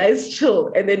we had a nice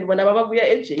chill. And then when we were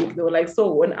at Jake, they were like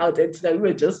so worn out. And we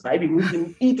were just vibing, we've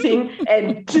been eating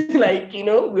and like, we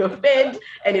were fed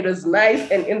and it was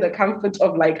nice and in the comfort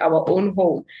of like our own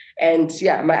home. And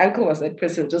yeah, my uncle was that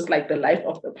person, just like the life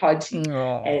of the party.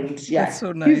 And yeah, that's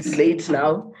so nice. He's late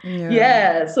now.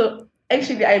 Yeah. So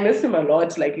actually, I miss him a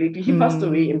lot. Like lately, he passed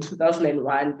away in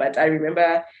 2001, but I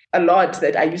remember a lot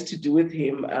that I used to do with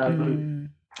him. And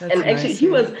actually, nice, he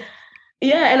was...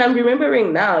 Yeah, and I'm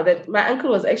remembering now that my uncle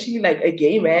was actually like a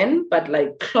gay man, but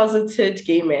like closeted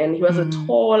gay man. He was a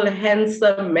tall,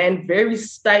 handsome man, very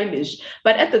stylish.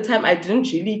 But at the time, I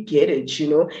didn't really get it,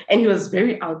 And he was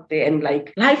very out there and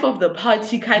like life of the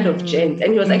party kind of gent.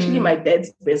 And he was actually my dad's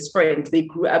best friend. They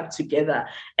grew up together.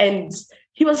 And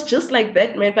he was just like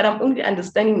that, man. But I'm only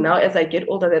understanding now as I get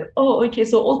older that, oh, okay,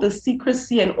 so all the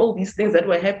secrecy and all these things that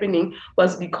were happening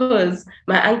was because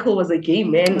my uncle was a gay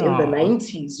man in the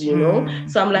 90s, you know?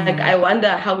 So I'm like, I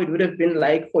wonder how it would have been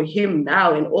like for him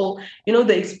now, and all, you know,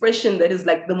 the expression that is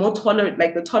like the more tolerant,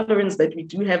 like the tolerance that we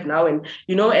do have now, and,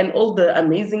 you know, and all the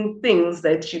amazing things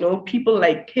that, you know, people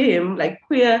like him, like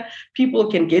queer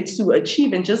people can get to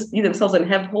achieve and just be themselves and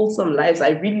have wholesome lives. I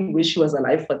really wish he was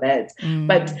alive for that.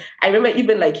 But I remember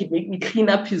even like he'd make me clean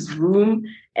up his room,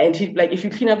 and he'd like, if you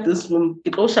clean up this room,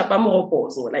 you're gonna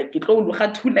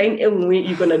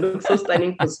look so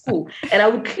stunning for school. And I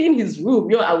would clean his room,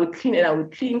 I would clean,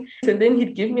 and then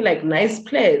he'd give me like nice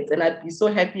plaids, and I'd be so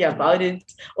happy about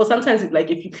it. Or sometimes it's like,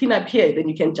 if you clean up here, then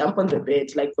you can jump on the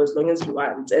bed like for as long as you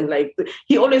want. And like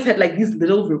he always had like these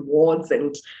little rewards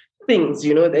and things,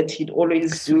 you know, that he'd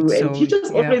always do. And he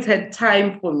just always had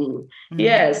time for me.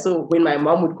 Yeah. So when my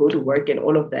mom would go to work and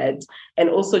all of that, and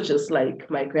also just like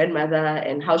my grandmother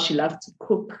and how she loved to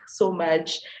cook so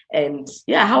much. And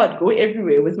yeah, how I'd go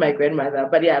everywhere with my grandmother.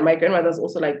 But yeah, my grandmother's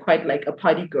also like quite like a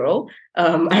party girl.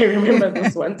 I remember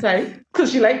this one time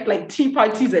because she liked like tea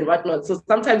parties and whatnot. So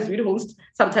sometimes we'd host,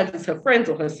 sometimes it's her friends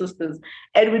or her sisters,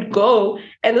 and we'd go.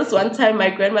 And this one time, my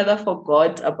grandmother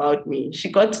forgot about me.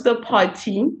 She got to the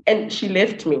party and she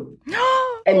left me.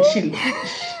 And she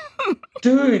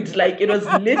dude, like it was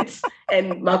lit,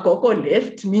 and Makoko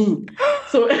left me.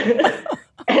 So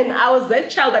and I was that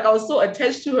child, like I was so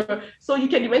attached to her. So you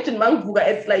can imagine Mangvuga,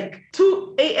 it's like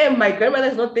 2 a.m. My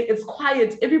grandmother's not there, it's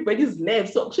quiet, everybody's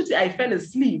left. So actually I fell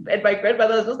asleep, and my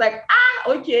grandmother was just like,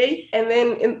 okay. And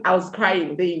then I was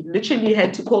crying. They literally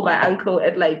had to call my uncle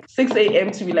at like 6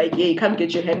 a.m. to be like, hey, come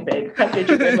get your handbag, come get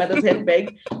your grandmother's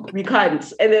handbag. We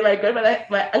can't. And then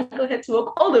my uncle had to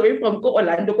walk all the way from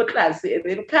Orlando class and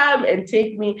then come and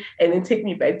take me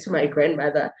back to my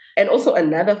grandmother. And also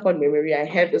another fun memory I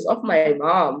have is of my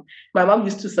mom. My mom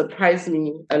used to surprise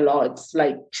me a lot.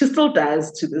 Like she still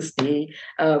does to this day.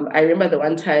 I remember the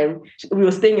one time we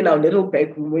were staying in our little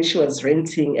back room when she was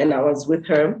renting, and I was with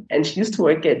her, and she used to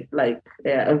work at like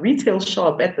a retail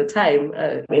shop at the time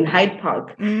in Hyde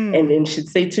Park. And then she'd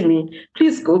say to me,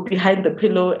 please go behind the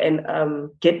pillow and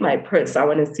get my purse. I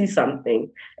want to see something.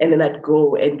 And then I'd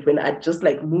go, and when I'd just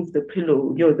like move the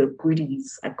pillow, the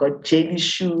goodies. I got jelly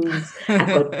shoes, I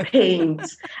got paint,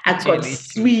 I got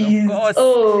sweets.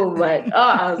 Oh my,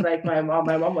 I was like, my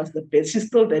mom was the best. She's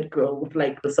still that girl with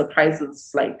like the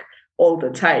surprises like all the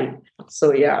time.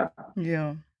 So yeah.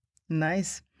 Yeah.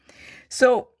 Nice.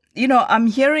 So, you know, I'm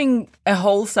hearing a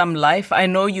wholesome life. I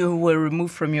know you were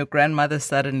removed from your grandmother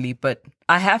suddenly, but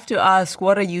I have to ask,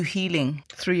 what are you healing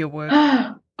through your work?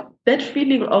 That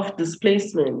feeling of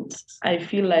displacement, I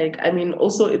feel like, I mean,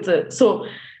 also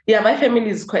my family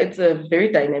is quite a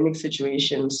very dynamic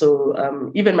situation.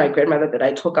 So even my grandmother that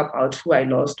I talk about, who I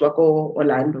lost, Wako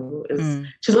Orlando,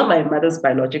 she's not my mother's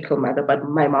biological mother, but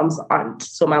my mom's aunt.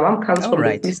 So my mom comes from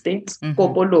the Free State,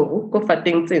 Kopolovu,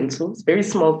 Kofateng. It's a very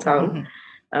small town.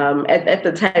 At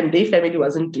the time, their family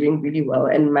wasn't doing really well.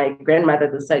 And my grandmother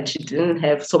decided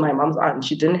my mom's aunt,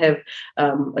 she didn't have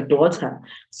a daughter.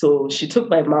 So she took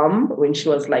my mom when she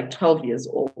was like 12 years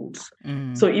old.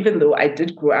 So even though I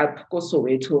did grow up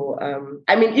Soweto,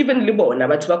 even Libona,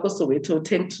 but Soweto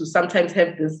tend to sometimes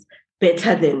have this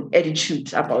better than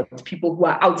attitude about people who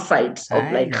are outside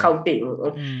of like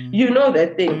Gauteng, you know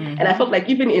that thing. And I felt like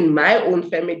even in my own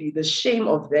family, the shame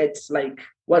of that like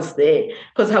was there.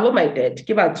 Because how about my dad,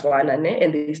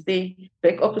 and they stay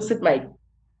back opposite my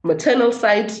maternal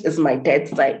side is my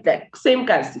dad's side, like same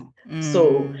kasi.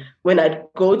 So when I'd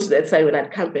go to that side, when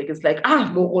I'd come back, it's like,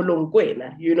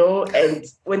 you know, and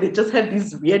when they just have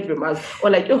these weird remarks, or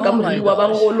like,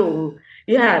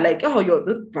 yeah, like, you're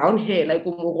this brown hair, like,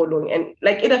 and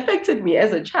like it affected me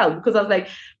as a child because I was like,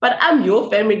 but I'm your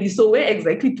family, so where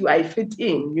exactly do I fit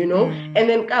in, you know? And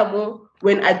then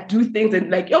when I do things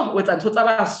and like, what's like,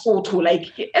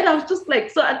 and I was just like,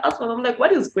 so I asked my mom, like,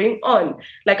 what is going on?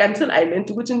 Like, until I learned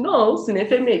to know,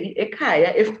 Sinefemeli,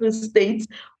 Ekaya, Free State,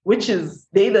 which is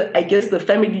the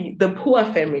family, the poor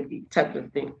family type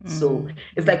of thing. So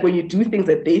it's like when you do things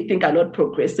that they think are not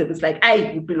progressive, it's like,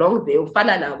 you belong there,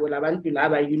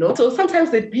 you know? So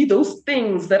sometimes there'd be those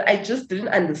things that I just didn't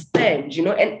understand, you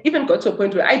know, and even got to a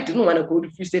point where I didn't want to go to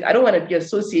Free State. I don't want to be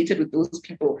associated with those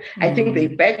people. I think they're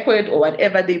backward or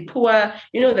whatever, they're poor,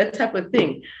 you know, that type of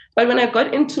thing. But when I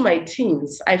got into my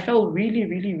teens, I felt really,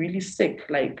 really, really sick.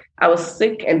 Like I was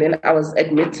sick and then I was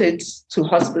admitted to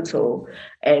hospital.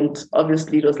 And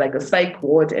obviously it was like a psych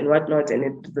ward and whatnot.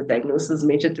 And the diagnosis,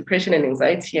 major depression and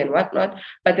anxiety and whatnot.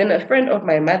 But then a friend of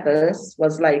my mother's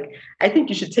was like, I think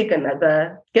you should get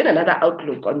another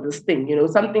outlook on this thing,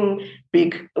 something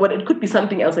big. Well, it could be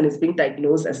something else and it's being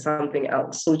diagnosed as something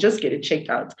else. So just get it checked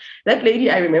out. That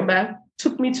lady, I remember,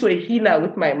 took me to a healer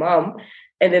with my mom.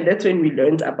 And then that's when we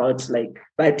learned about like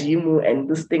Badimu and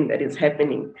this thing that is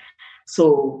happening.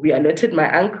 So we alerted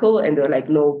my uncle and they were like,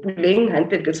 no,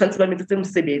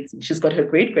 she's got her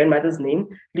great grandmother's name,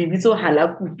 Libizo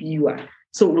Halakubiwa.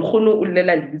 So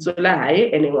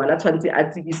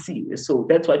so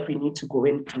that's what we need to go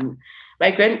and do.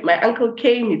 My uncle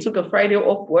came, he took a Friday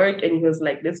off work and he was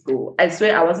like, let's go. I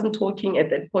swear I wasn't talking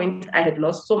at that point. I had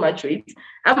lost so much weight.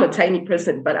 I'm a tiny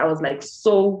person, but I was like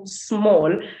so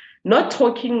small. Not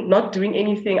talking, not doing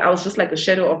anything. I was just like a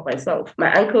shadow of myself.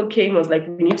 My uncle came, was like,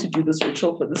 we need to do this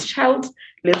ritual for this child.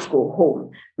 Let's go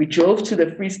home. We drove to the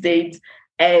Free State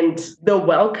and the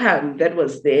welcome that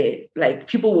was there, like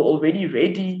people were already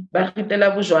ready. Making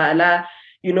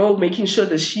sure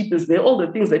the sheep is there, all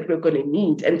the things that we're going to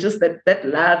need. And just that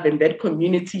love and that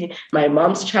community, my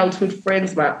mom's childhood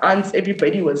friends, my aunts,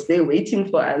 everybody was there waiting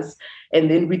for us.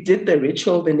 And then we did the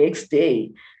ritual the next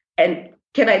day. And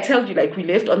can I tell you, like we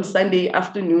left on Sunday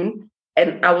afternoon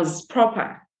and I was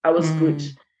proper. I was good.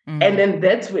 And then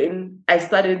that's when I was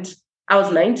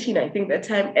 19, I think that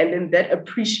time. And then that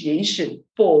appreciation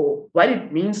for what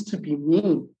it means to be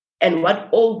me and what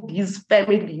all these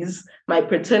families, my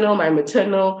paternal, my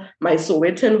maternal, my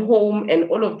Sowetan home and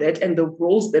all of that and the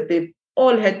roles that they've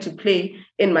all had to play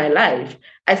in my life.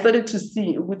 I started to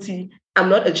see, Uti, I'm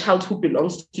not a child who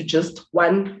belongs to just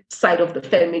one side of the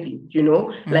family,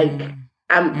 like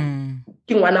I'm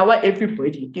Kingwanawa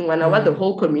everybody, Kingwanawa the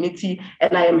whole community,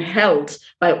 and I am held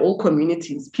by all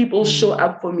communities. People show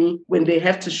up for me when they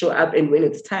have to show up and when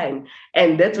it's time.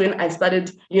 And that's when I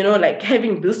started, like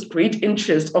having this great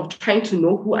interest of trying to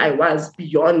know who I was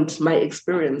beyond my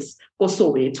experience for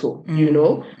Soweto,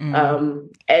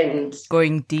 and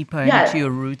going deeper into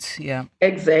your roots. Yeah,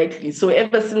 exactly. So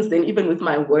ever since then, even with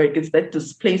my work, it's that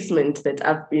displacement that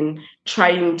I've been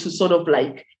trying to sort of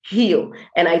like heal.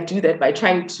 And I do that by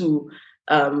trying to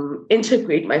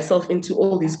integrate myself into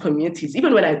all these communities.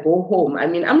 Even when I go home, I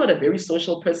mean, I'm not a very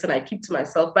social person. I keep to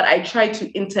myself, but I try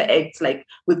to interact like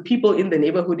with people in the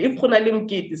neighborhood. If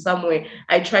Khonalim is somewhere,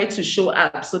 I try to show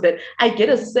up so that I get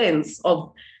a sense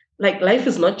of like life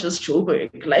is not just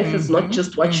Joburg. Life is not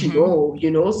just what you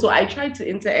know. So I try to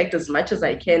interact as much as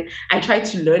I can. I try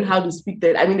to learn how to speak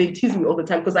that. I mean, they tease me all the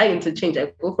time because I interchange.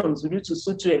 I go from Zulu to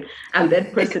Sotho and I'm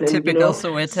that person. Typical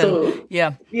Sowetan. So,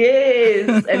 yeah.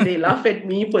 Yes. And they laugh at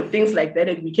me for things like that.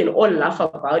 And we can all laugh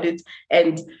about it.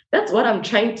 And that's what I'm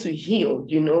trying to heal,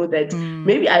 that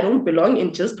maybe I don't belong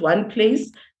in just one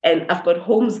place. And I've got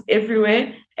homes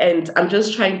everywhere. And I'm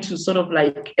just trying to sort of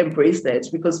like embrace that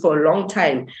because for a long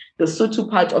time, the Sotho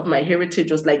part of my heritage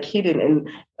was like hidden and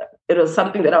it was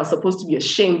something that I was supposed to be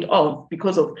ashamed of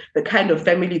because of the kind of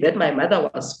family that my mother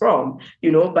was from,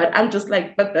 but I'm just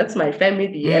like, but that's my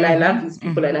family and I love these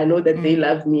people and I know that they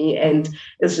love me and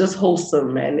it's just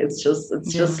wholesome, man. It's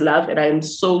just love. And I'm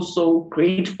so, so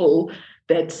grateful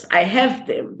that I have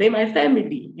them. They're my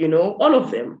family, all of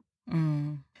them.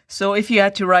 So if you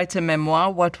had to write a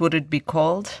memoir, what would it be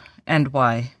called and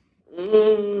why?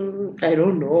 I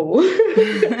don't know.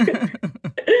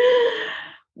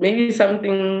 Maybe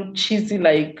something cheesy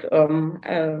like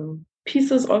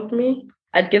Pieces of Me.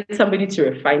 I'd get somebody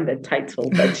to refine that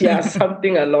title, but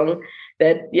something along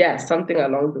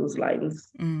those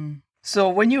lines. So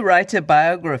when you write a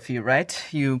biography, right,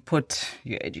 you put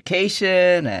your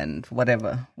education and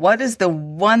whatever. What is the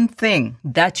one thing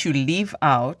that you leave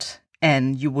out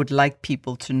and you would like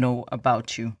people to know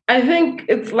about you? I think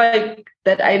it's like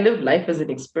that I live life as an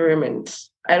experiment.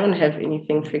 I don't have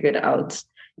anything figured out.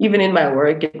 Even in my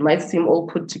work, it might seem all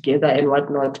put together and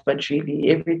whatnot, but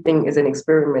really everything is an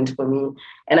experiment for me.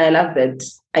 And I love that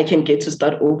I can get to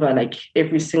start over like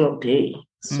every single day.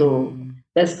 So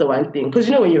that's the one thing. Because,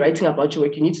 when you're writing about your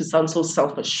work, you need to sound so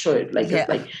self-assured. Like it's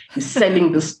like you're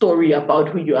selling the story about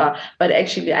who you are. But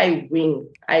actually, I wing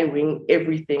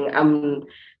everything. I'm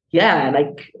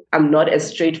not as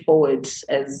straightforward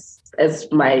as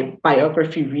my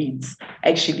biography reads.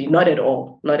 Actually, not at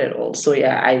all. So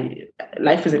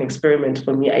life is an experiment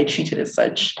for me. I treat it as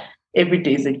such. Every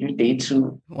day is a new day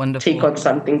to take on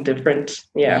something different.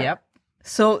 Yeah. Yep.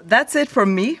 So that's it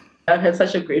from me. I've had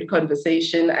such a great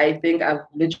conversation. I think I've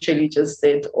literally just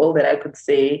said all that I could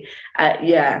say.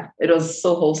 Yeah, it was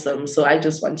so wholesome. So I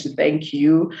just want to thank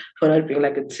you for not being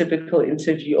like a typical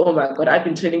interview. Oh my God, I've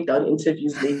been turning down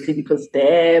interviews lately because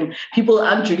damn, people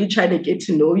aren't really trying to get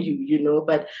to know you, you know.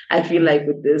 But I feel like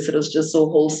with this, it was just so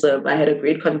wholesome. I had a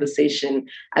great conversation.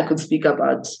 I could speak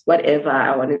about whatever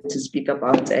I wanted to speak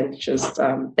about. And just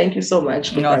thank you so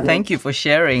much. No, thank you for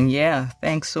sharing. Yeah,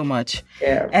 thanks so much.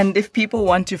 Yeah. And if people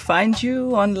want to find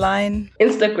you online?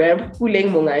 Instagram,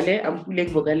 Puleng Mongale. I'm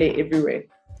Puleng Mongale everywhere.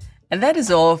 And that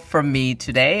is all from me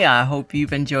today. I hope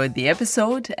you've enjoyed the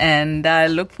episode, and I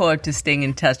look forward to staying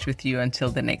in touch with you until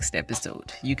the next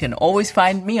episode. You can always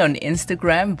find me on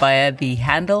Instagram via the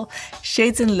handle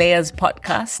Shades and Layers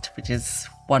Podcast, which is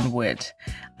one word.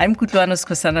 I'm Kutlwano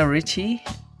Skosana Ritchie.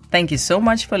 Thank you so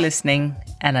much for listening,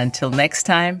 and until next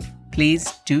time, please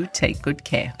do take good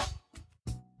care.